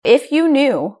if you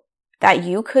knew that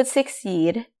you could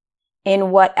succeed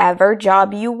in whatever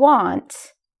job you want,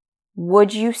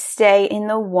 would you stay in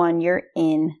the one you're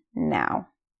in now?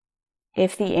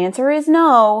 If the answer is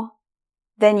no,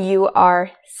 then you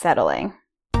are settling.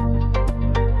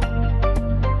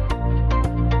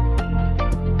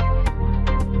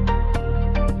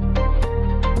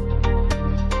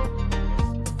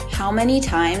 How many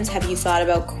times have you thought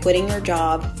about quitting your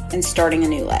job and starting a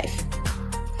new life?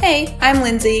 Hey, I'm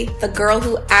Lindsay, the girl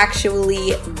who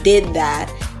actually did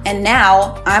that. And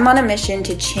now I'm on a mission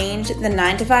to change the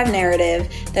 9-to-5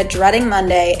 narrative that dreading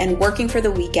Monday and working for the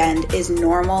weekend is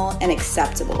normal and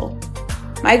acceptable.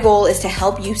 My goal is to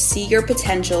help you see your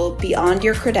potential beyond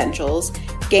your credentials,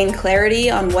 gain clarity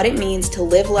on what it means to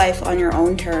live life on your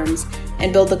own terms,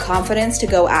 and build the confidence to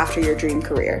go after your dream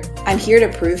career. I'm here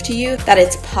to prove to you that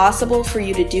it's possible for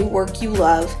you to do work you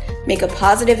love, make a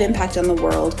positive impact on the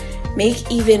world,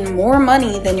 make even more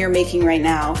money than you're making right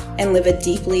now, and live a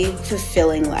deeply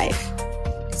fulfilling life.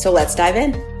 So let's dive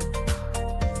in.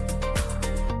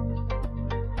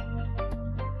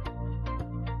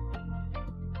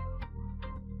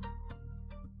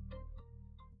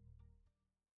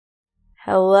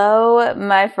 Hello,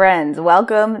 my friends.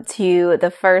 Welcome to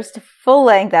the first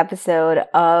full-length episode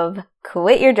of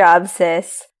Quit Your Job,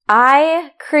 Sis.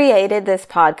 I created this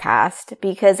podcast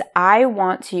because I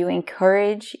want to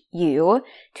encourage you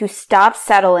to stop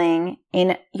settling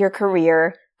in your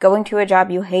career, going to a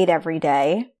job you hate every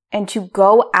day, and to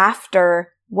go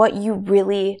after what you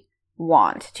really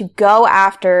want, to go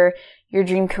after your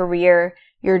dream career,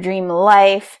 your dream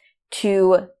life,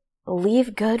 to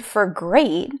leave good for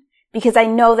great, because I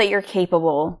know that you're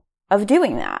capable of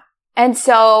doing that. And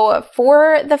so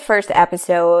for the first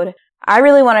episode, I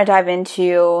really want to dive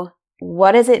into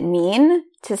what does it mean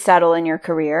to settle in your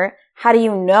career? How do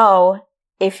you know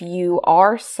if you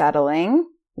are settling?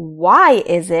 Why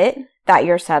is it that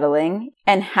you're settling?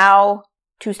 And how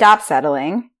to stop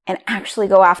settling and actually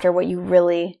go after what you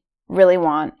really, really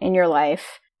want in your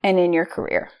life and in your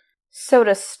career. So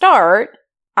to start,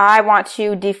 I want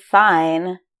to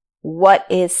define what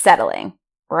is settling,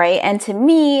 right? And to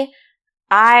me,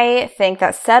 I think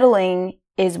that settling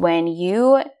is when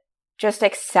you just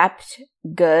accept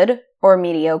good or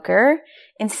mediocre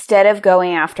instead of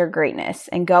going after greatness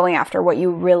and going after what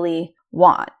you really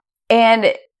want.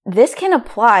 And this can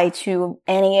apply to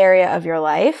any area of your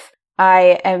life.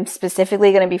 I am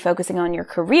specifically going to be focusing on your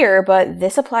career, but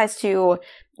this applies to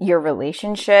your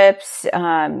relationships,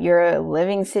 your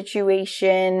living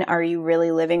situation. Are you really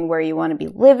living where you want to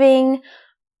be living?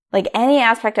 Like any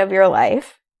aspect of your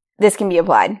life, this can be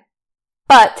applied.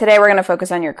 But today we're going to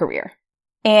focus on your career.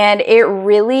 And it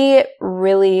really,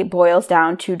 really boils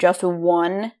down to just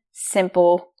one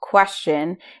simple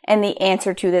question. And the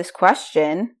answer to this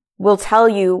question will tell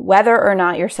you whether or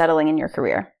not you're settling in your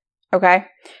career. Okay?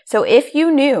 So if you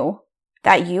knew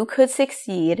that you could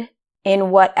succeed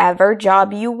in whatever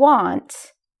job you want,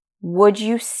 would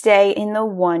you stay in the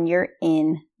one you're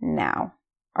in now?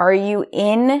 Are you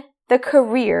in the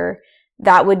career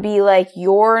that would be like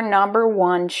your number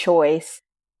one choice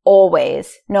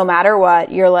always, no matter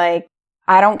what? You're like,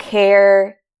 I don't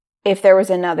care if there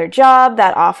was another job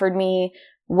that offered me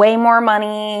way more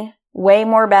money, way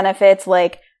more benefits.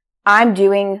 Like, I'm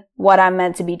doing what I'm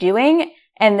meant to be doing,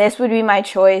 and this would be my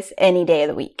choice any day of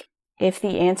the week. If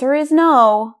the answer is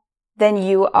no, then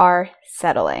you are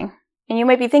settling. And you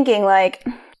might be thinking like,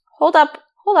 hold up,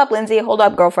 Lindsay, hold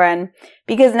up, girlfriend,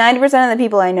 because 90% of the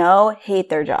people I know hate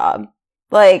their job.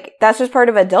 Like, that's just part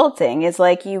of adulting. It's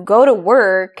like you go to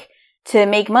work to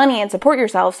make money and support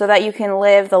yourself so that you can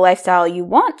live the lifestyle you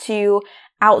want to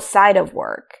outside of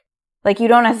work. Like, you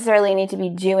don't necessarily need to be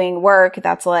doing work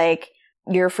that's like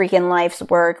your freaking life's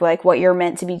work, like what you're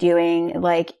meant to be doing.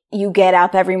 Like, you get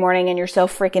up every morning and you're so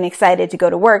freaking excited to go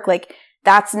to work. Like,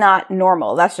 that's not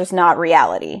normal. That's just not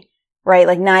reality, right?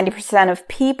 Like 90% of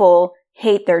people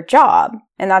hate their job,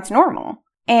 and that's normal.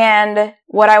 And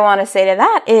what I want to say to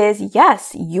that is,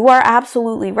 yes, you are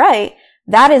absolutely right.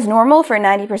 That is normal for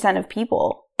 90% of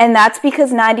people. And that's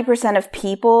because 90% of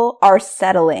people are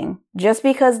settling. Just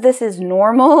because this is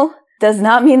normal does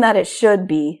not mean that it should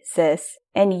be, sis.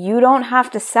 And you don't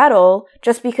have to settle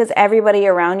just because everybody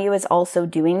around you is also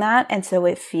doing that, and so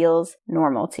it feels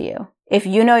normal to you. If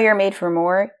you know you're made for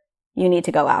more, you need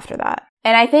to go after that.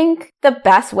 And I think the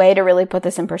best way to really put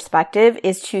this in perspective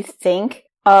is to think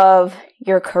of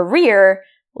your career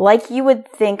like you would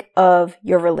think of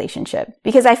your relationship.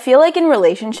 Because I feel like in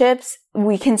relationships,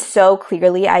 we can so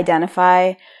clearly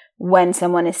identify when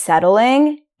someone is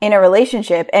settling in a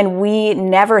relationship, and we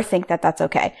never think that that's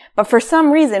okay. But for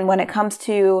some reason, when it comes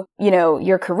to,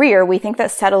 your career, we think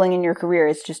that settling in your career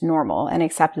is just normal and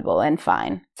acceptable and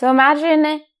fine. So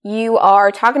imagine you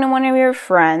are talking to one of your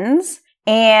friends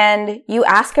and you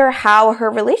ask her how her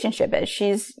relationship is.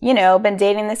 She's, been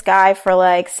dating this guy for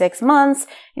like 6 months,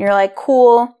 and you're like,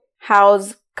 cool,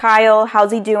 how's Kyle?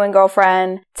 How's he doing,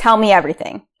 girlfriend? Tell me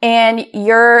everything. And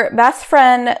your best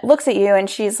friend looks at you and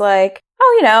she's like,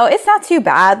 oh, it's not too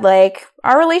bad. Like,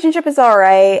 our relationship is all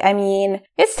right. I mean,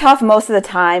 it's tough most of the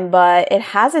time, but it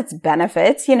has its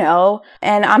benefits,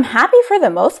 and I'm happy for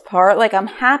the most part. Like, I'm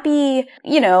happy,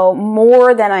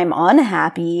 more than I'm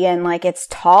unhappy, and like, it's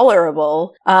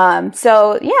tolerable.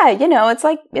 So yeah, it's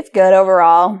like, it's good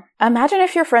overall. Imagine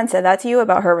if your friend said that to you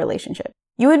about her relationship.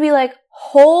 You would be like,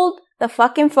 hold the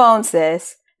fucking phone,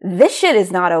 sis. This shit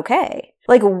is not okay.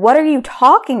 Like, what are you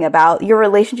talking about? Your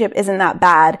relationship isn't that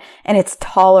bad, and it's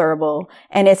tolerable,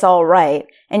 and it's all right,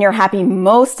 and you're happy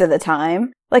most of the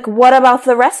time. Like, what about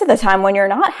the rest of the time when you're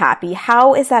not happy?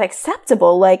 How is that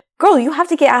acceptable? Like, girl, you have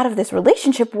to get out of this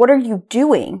relationship. What are you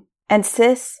doing? And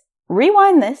sis,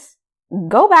 rewind this,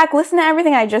 go back, listen to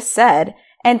everything I just said,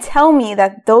 and tell me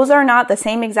that those are not the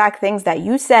same exact things that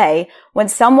you say when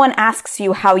someone asks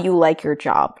you how you like your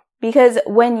job. Because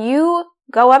when you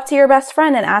go up to your best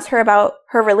friend and ask her about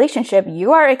her relationship,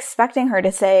 you are expecting her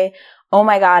to say, oh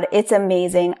my God, it's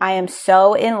amazing. I am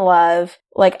so in love.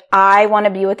 Like, I want to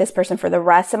be with this person for the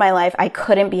rest of my life. I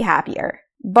couldn't be happier.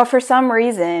 But for some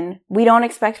reason, we don't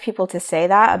expect people to say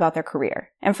that about their career.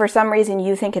 And for some reason,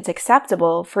 you think it's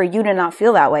acceptable for you to not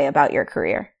feel that way about your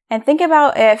career. And think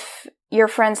about if your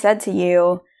friend said to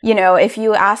you, if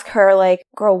you ask her like,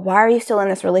 girl, why are you still in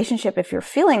this relationship if you're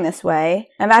feeling this way?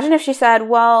 Imagine if she said,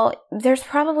 well, there's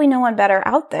probably no one better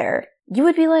out there. You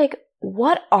would be like,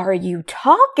 what are you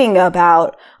talking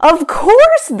about? Of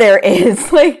course there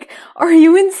is. Like, are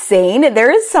you insane?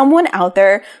 There is someone out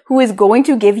there who is going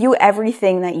to give you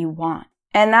everything that you want.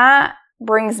 And that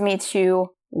brings me to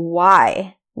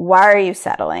why. Why are you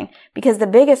settling? Because the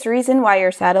biggest reason why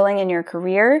you're settling in your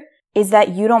career is that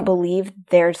you don't believe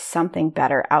there's something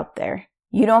better out there.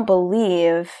 You don't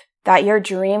believe that your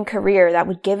dream career that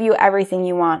would give you everything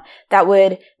you want, that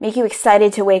would make you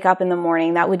excited to wake up in the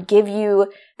morning, that would give you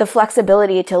the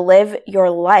flexibility to live your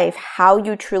life how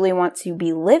you truly want to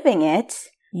be living it,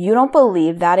 you don't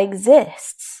believe that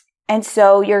exists. And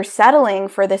so you're settling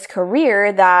for this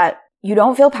career that you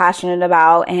don't feel passionate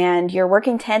about, and you're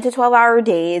working 10 to 12 hour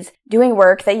days doing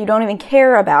work that you don't even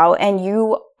care about, and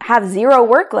you have zero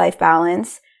work-life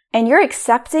balance, and you're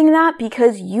accepting that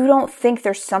because you don't think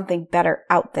there's something better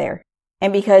out there.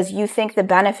 And because you think the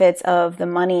benefits of the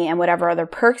money and whatever other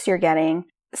perks you're getting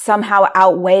somehow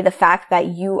outweigh the fact that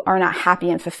you are not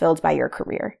happy and fulfilled by your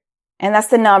career. And that's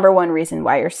the number one reason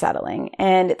why you're settling.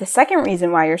 And the second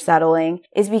reason why you're settling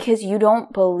is because you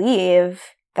don't believe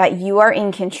that you are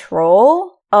in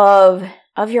control of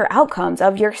your outcomes,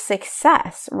 of your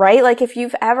success, right? Like if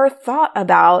you've ever thought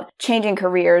about changing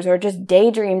careers or just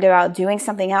daydreamed about doing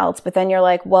something else, but then you're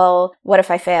like, well, what if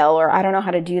I fail? Or I don't know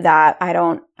how to do that. I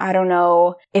don't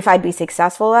know if I'd be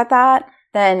successful at that.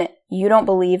 Then you don't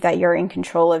believe that you're in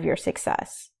control of your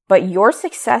success. But your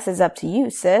success is up to you,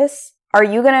 sis. Are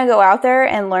you going to go out there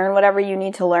and learn whatever you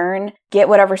need to learn, get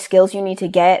whatever skills you need to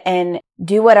get, and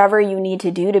do whatever you need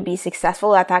to do to be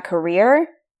successful at that career?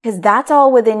 Because that's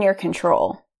all within your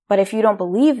control. But if you don't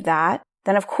believe that,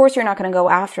 then of course you're not going to go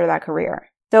after that career.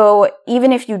 So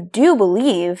even if you do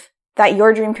believe that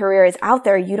your dream career is out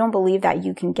there, you don't believe that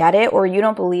you can get it, or you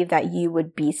don't believe that you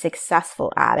would be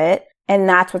successful at it. And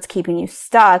that's what's keeping you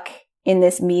stuck in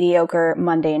this mediocre,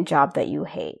 mundane job that you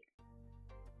hate.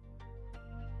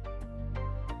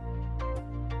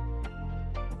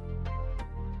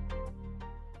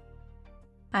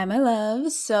 Hi, my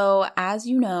love. So as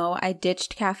you know, I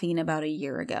ditched caffeine about a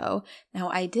year ago. Now,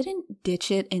 I didn't ditch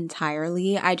it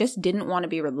entirely. I just didn't want to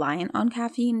be reliant on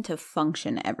caffeine to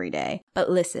function every day. But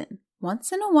listen,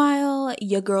 once in a while,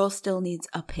 your girl still needs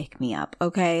a pick-me-up,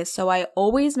 okay? So I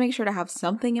always make sure to have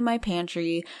something in my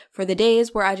pantry for the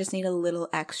days where I just need a little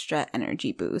extra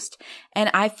energy boost.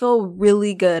 And I feel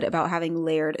really good about having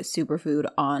Laird Superfood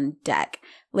on deck.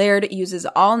 Laird uses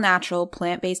all natural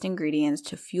plant-based ingredients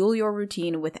to fuel your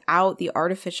routine without the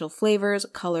artificial flavors,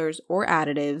 colors, or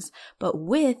additives, but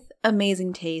with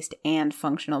amazing taste and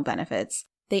functional benefits.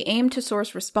 They aim to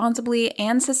source responsibly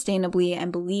and sustainably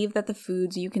and believe that the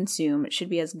foods you consume should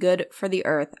be as good for the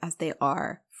earth as they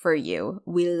are for you.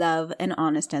 We love an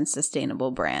honest and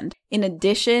sustainable brand. In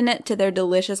addition to their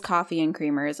delicious coffee and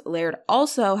creamers, Laird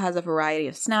also has a variety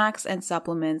of snacks and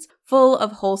supplements full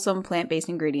of wholesome plant-based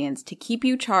ingredients to keep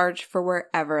you charged for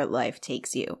wherever life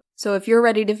takes you. So if you're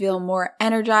ready to feel more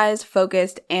energized,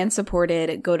 focused, and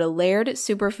supported, go to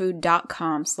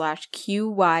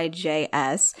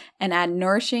lairdsuperfood.com/QYJS and add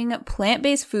nourishing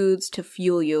plant-based foods to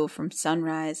fuel you from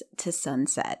sunrise to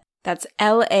sunset. That's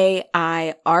LAIRD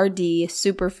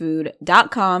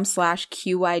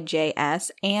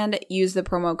superfood.com/QYJS and use the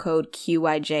promo code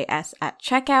QYJS at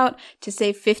checkout to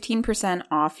save 15%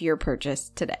 off your purchase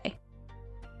today.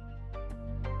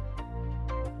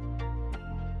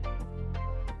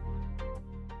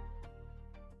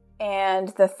 And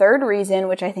the third reason,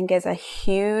 which I think is a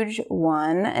huge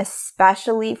one,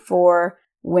 especially for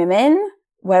women,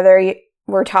 whether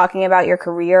we're talking about your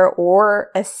career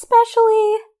or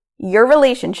especially your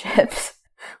relationships.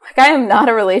 Like, I am not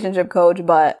a relationship coach,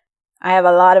 but I have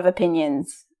a lot of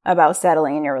opinions about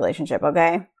settling in your relationship,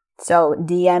 okay? So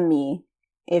DM me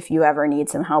if you ever need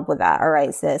some help with that. All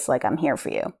right, sis, like, I'm here for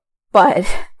you. But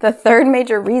the third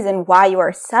major reason why you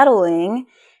are settling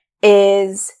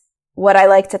is what I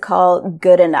like to call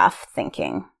good enough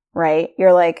thinking, right?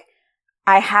 You're like,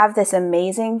 I have this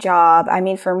amazing job. I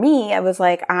mean, for me, it was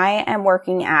like, I am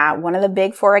working at one of the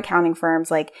big 4 accounting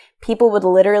firms. Like, people would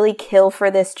literally kill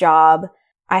for this job.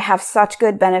 I have such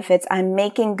good benefits. I'm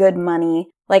making good money.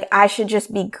 Like, I should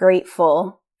just be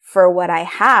grateful for what I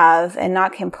have and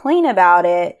not complain about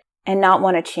it and not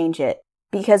want to change it.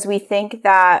 Because we think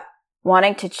that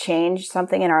wanting to change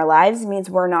something in our lives means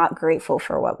we're not grateful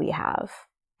for what we have.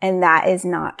 And that is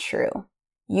not true.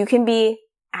 You can be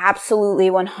absolutely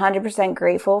 100%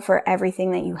 grateful for everything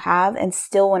that you have and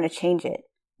still want to change it.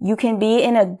 You can be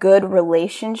in a good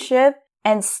relationship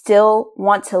and still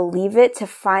want to leave it to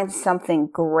find something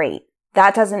great.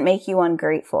 That doesn't make you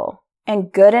ungrateful.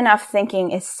 And good enough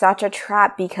thinking is such a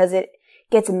trap because it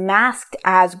gets masked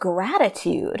as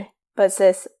gratitude. But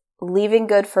sis, leaving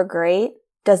good for great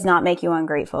does not make you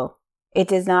ungrateful. It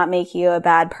does not make you a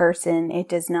bad person. It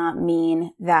does not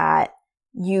mean that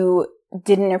you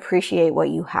didn't appreciate what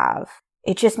you have.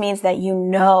 It just means that you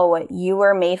know you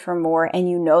were made for more and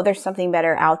you know there's something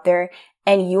better out there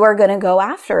and you are going to go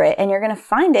after it and you're going to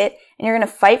find it and you're going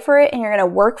to fight for it and you're going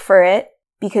to work for it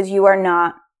because you are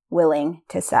not willing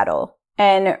to settle.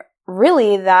 And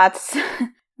really, that's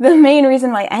the main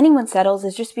reason why anyone settles,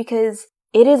 is just because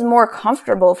it is more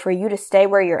comfortable for you to stay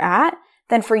where you're at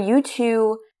than for you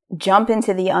to jump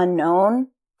into the unknown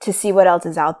to see what else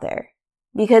is out there.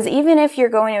 Because even if you're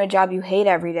going to a job you hate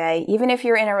every day, even if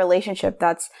you're in a relationship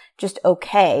that's just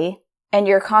okay, and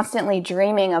you're constantly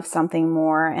dreaming of something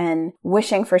more and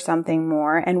wishing for something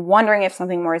more and wondering if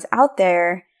something more is out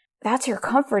there, that's your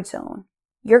comfort zone.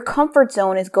 Your comfort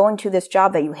zone is going to this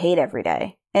job that you hate every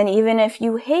day. And even if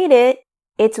you hate it,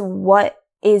 it's what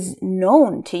is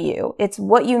known to you. It's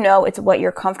what you know. It's what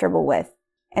you're comfortable with.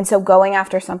 And so going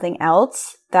after something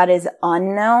else that is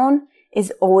unknown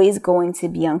is always going to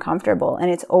be uncomfortable, and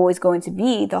it's always going to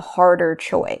be the harder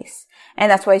choice.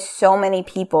 And that's why so many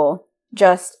people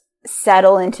just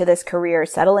settle into this career,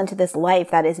 settle into this life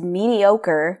that is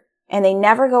mediocre, and they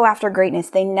never go after greatness.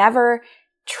 They never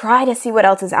try to see what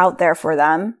else is out there for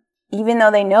them, even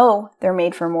though they know they're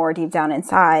made for more deep down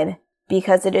inside,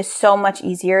 because it is so much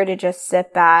easier to just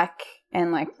sit back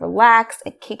and like relax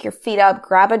and kick your feet up,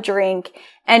 grab a drink,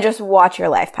 and just watch your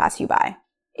life pass you by.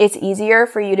 It's easier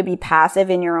for you to be passive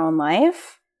in your own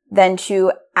life than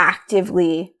to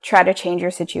actively try to change your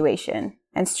situation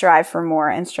and strive for more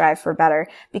and strive for better,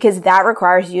 because that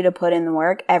requires you to put in the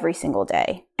work every single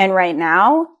day. And right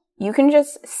now, you can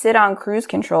just sit on cruise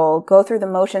control, go through the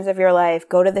motions of your life,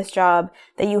 go to this job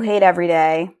that you hate every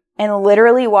day, and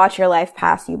literally watch your life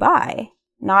pass you by.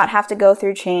 Not have to go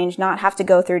through change, not have to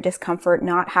go through discomfort,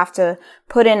 not have to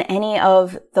put in any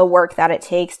of the work that it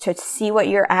takes to see what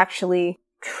you're actually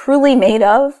truly made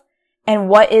of and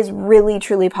what is really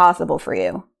truly possible for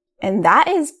you. And that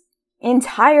is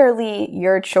entirely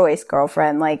your choice,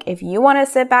 girlfriend. Like, if you want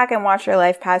to sit back and watch your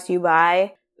life pass you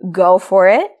by, go for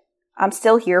it. I'm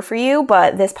still here for you,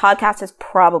 but this podcast is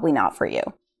probably not for you.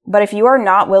 But if you are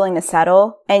not willing to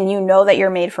settle and you know that you're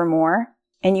made for more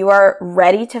and you are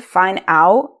ready to find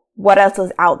out what else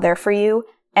is out there for you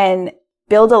and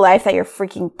build a life that you're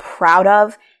freaking proud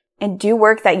of and do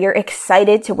work that you're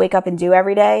excited to wake up and do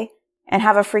every day and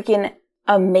have a freaking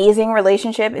amazing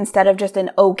relationship instead of just an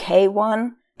okay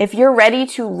one. If you're ready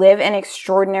to live an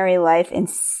extraordinary life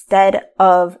instead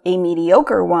of a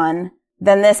mediocre one,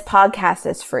 then this podcast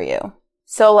is for you.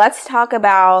 So let's talk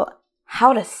about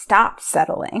how to stop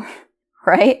settling,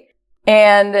 right?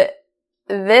 And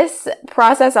this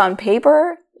process on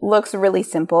paper looks really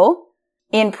simple.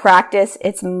 In practice,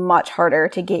 it's much harder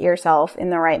to get yourself in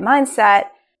the right mindset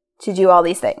to do all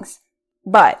these things.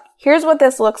 But here's what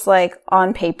this looks like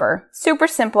on paper. Super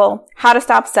simple. How to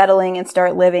stop settling and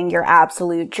start living your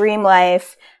absolute dream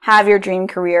life, have your dream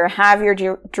career, have your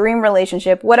dream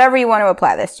relationship, whatever you want to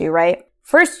apply this to, right?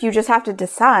 First, you just have to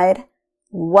decide,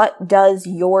 what does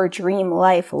your dream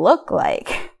life look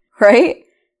like, right?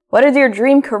 What does your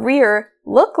dream career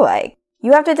look like?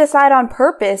 You have to decide on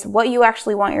purpose what you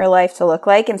actually want your life to look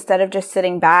like instead of just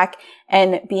sitting back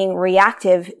and being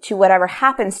reactive to whatever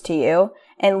happens to you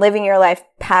and living your life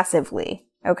passively,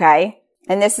 okay?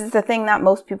 And this is the thing that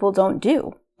most people don't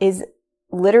do, is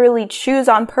literally choose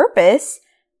on purpose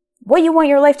what you want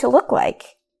your life to look like.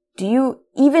 Do you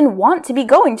even want to be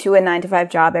going to a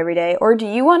 9-to-5 job every day? Or do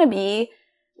you want to be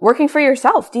working for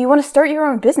yourself? Do you want to start your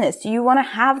own business? Do you want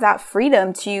to have that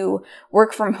freedom to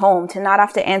work from home, to not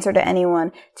have to answer to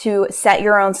anyone, to set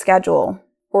your own schedule?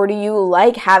 Or do you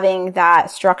like having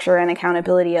that structure and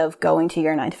accountability of going to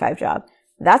your 9-to-5 job?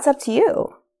 That's up to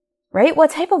you, right?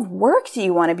 What type of work do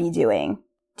you want to be doing?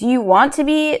 Do you want to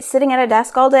be sitting at a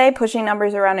desk all day pushing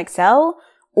numbers around Excel?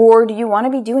 Or do you want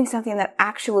to be doing something that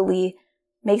actually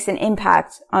makes an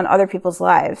impact on other people's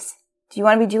lives? Do you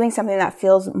want to be doing something that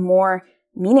feels more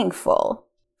meaningful?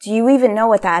 Do you even know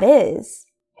what that is?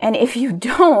 And if you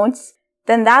don't,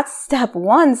 then that's step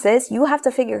one, sis. You have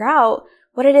to figure out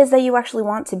what it is that you actually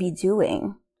want to be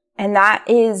doing. And that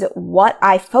is what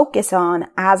I focus on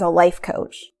as a life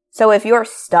coach. So if you're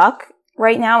stuck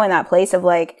right now in that place of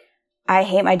like, I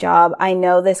hate my job, I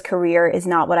know this career is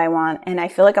not what I want, and I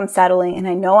feel like I'm settling, and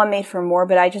I know I'm made for more,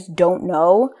 but I just don't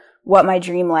know what my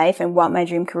dream life and what my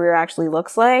dream career actually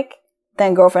looks like,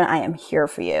 then girlfriend, I am here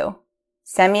for you.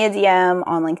 Send me a DM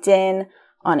on LinkedIn,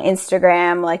 on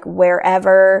Instagram, like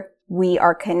wherever we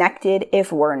are connected.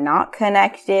 If we're not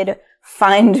connected,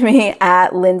 find me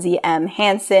at Lindsay M.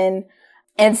 Hansen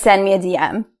and send me a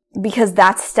DM, because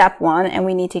that's step one, and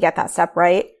we need to get that step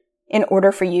right in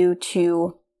order for you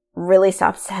to really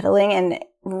stop settling and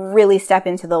really step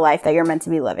into the life that you're meant to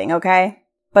be living, okay?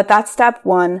 But that's step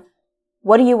one.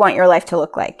 What do you want your life to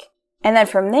look like? And then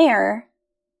from there,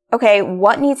 okay,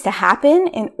 what needs to happen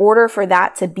in order for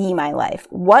that to be my life?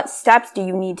 What steps do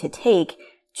you need to take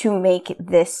to make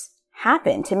this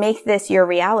happen, to make this your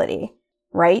reality,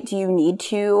 right? Do you need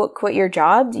to quit your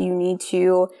job? Do you need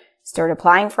to start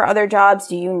applying for other jobs?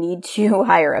 Do you need to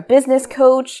hire a business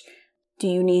coach? Do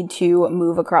you need to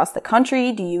move across the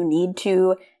country? Do you need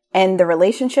to end the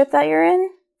relationship that you're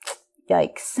in?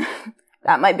 Yikes.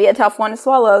 That might be a tough one to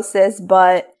swallow, sis,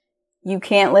 but you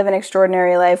can't live an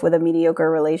extraordinary life with a mediocre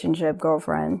relationship,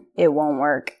 girlfriend. It won't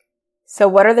work. So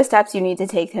what are the steps you need to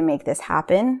take to make this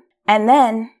happen? And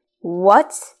then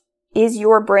what is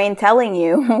your brain telling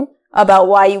you about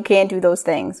why you can't do those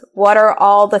things? What are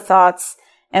all the thoughts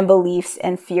and beliefs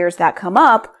and fears that come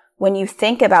up when you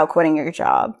think about quitting your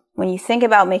job? When you think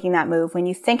about making that move, when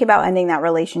you think about ending that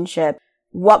relationship,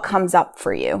 what comes up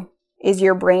for you? Is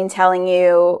your brain telling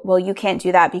you, well, you can't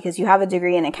do that because you have a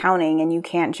degree in accounting and you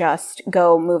can't just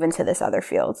go move into this other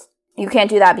field? You can't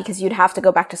do that because you'd have to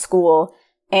go back to school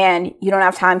and you don't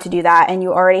have time to do that, and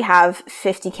you already have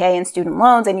 $50K in student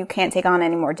loans and you can't take on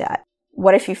any more debt.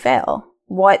 What if you fail?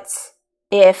 What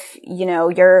if,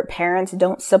 your parents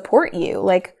don't support you?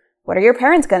 Like, what are your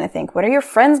parents going to think? What are your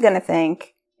friends going to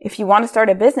think? If you want to start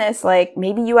a business, like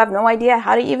maybe you have no idea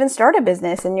how to even start a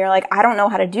business and you're like, I don't know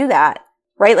how to do that,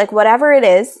 right? Like whatever it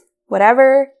is,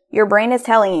 whatever your brain is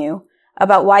telling you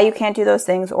about why you can't do those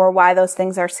things or why those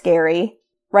things are scary,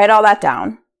 write all that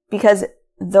down, because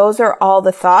those are all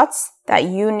the thoughts that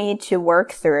you need to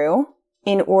work through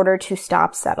in order to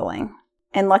stop settling.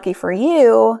 And lucky for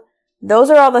you,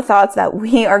 those are all the thoughts that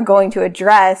we are going to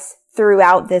address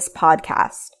throughout this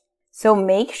podcast. So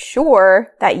make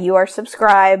sure that you are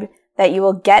subscribed, that you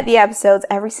will get the episodes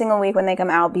every single week when they come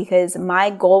out, because my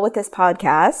goal with this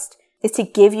podcast is to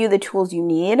give you the tools you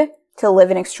need to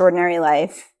live an extraordinary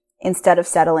life instead of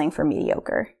settling for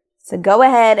mediocre. So go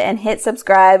ahead and hit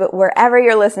subscribe wherever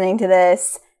you're listening to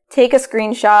this. Take a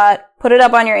screenshot, put it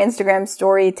up on your Instagram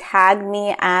story, tag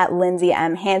me at Lindsay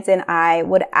M. Hansen. I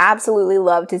would absolutely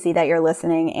love to see that you're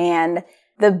listening. And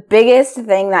the biggest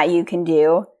thing that you can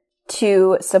do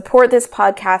to support this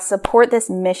podcast, support this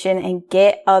mission, and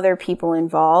get other people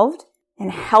involved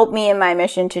and help me in my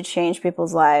mission to change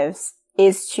people's lives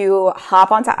is to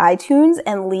hop onto iTunes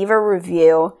and leave a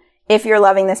review. If you're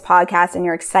loving this podcast and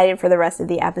you're excited for the rest of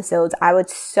the episodes, I would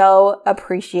so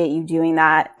appreciate you doing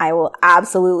that. I will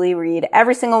absolutely read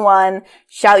every single one,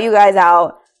 shout you guys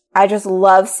out. I just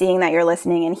love seeing that you're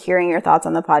listening and hearing your thoughts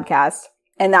on the podcast.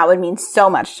 And that would mean so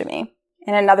much to me.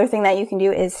 And another thing that you can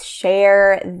do is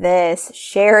share this.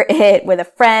 Share it with a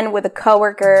friend, with a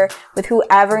coworker, with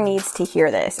whoever needs to hear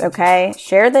this, okay?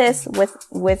 Share this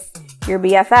with your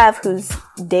BFF who's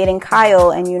dating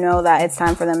Kyle and you know that it's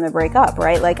time for them to break up,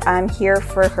 right? Like, I'm here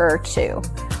for her too,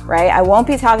 right? I won't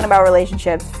be talking about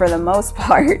relationships for the most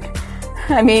part.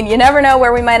 I mean, you never know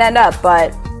where we might end up,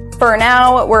 but for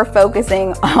now, we're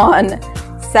focusing on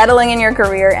settling in your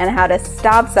career and how to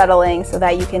stop settling so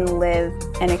that you can live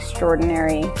an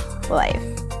extraordinary life.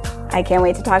 I can't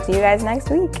wait to talk to you guys next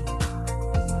week.